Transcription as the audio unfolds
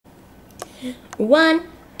One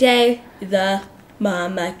day the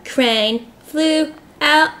mama crane flew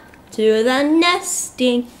out to the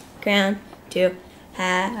nesting ground to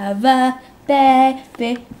have a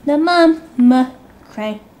baby. The mama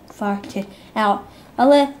crane farted out a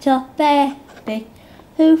little baby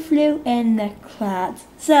who flew in the clouds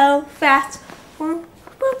so fast.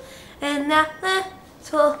 And that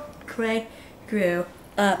little crane grew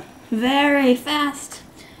up very fast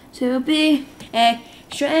to be a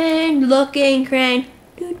strange-looking crane.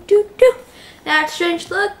 That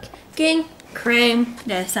strange-looking crane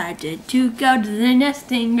decided to go to the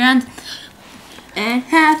nesting grounds and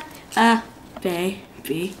have a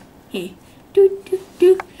baby.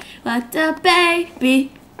 But the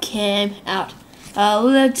baby came out a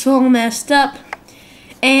little messed up,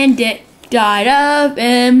 and it died of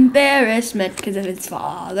embarrassment because of its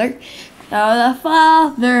father. So the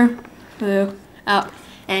father flew out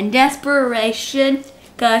in desperation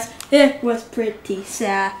because it was pretty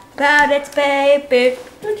sad about its baby.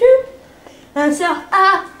 And so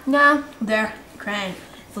another crane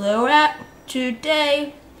flew out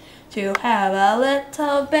today to have a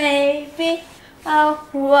little baby. Oh,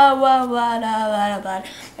 it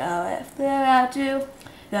flew out to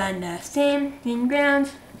the nesting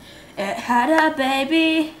grounds. It had a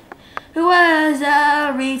baby who was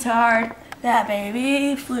a retard. That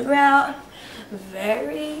baby flew out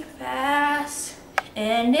very fast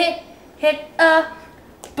and it hit a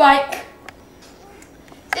bike.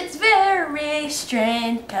 It's very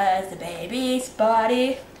strange because the baby's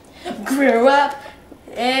body grew up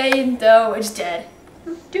even though it's dead.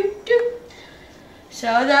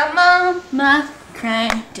 So the mama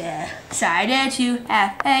crane decided to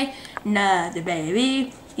have another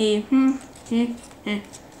baby. So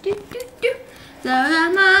the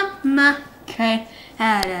mama crane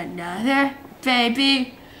had another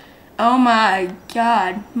baby. Oh my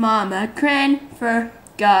God, mama crane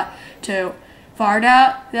forgot to fart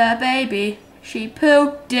out the baby. She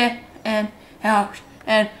pooped it out.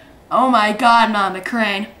 And oh my God, mama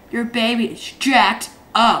crane, your baby is jacked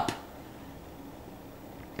up.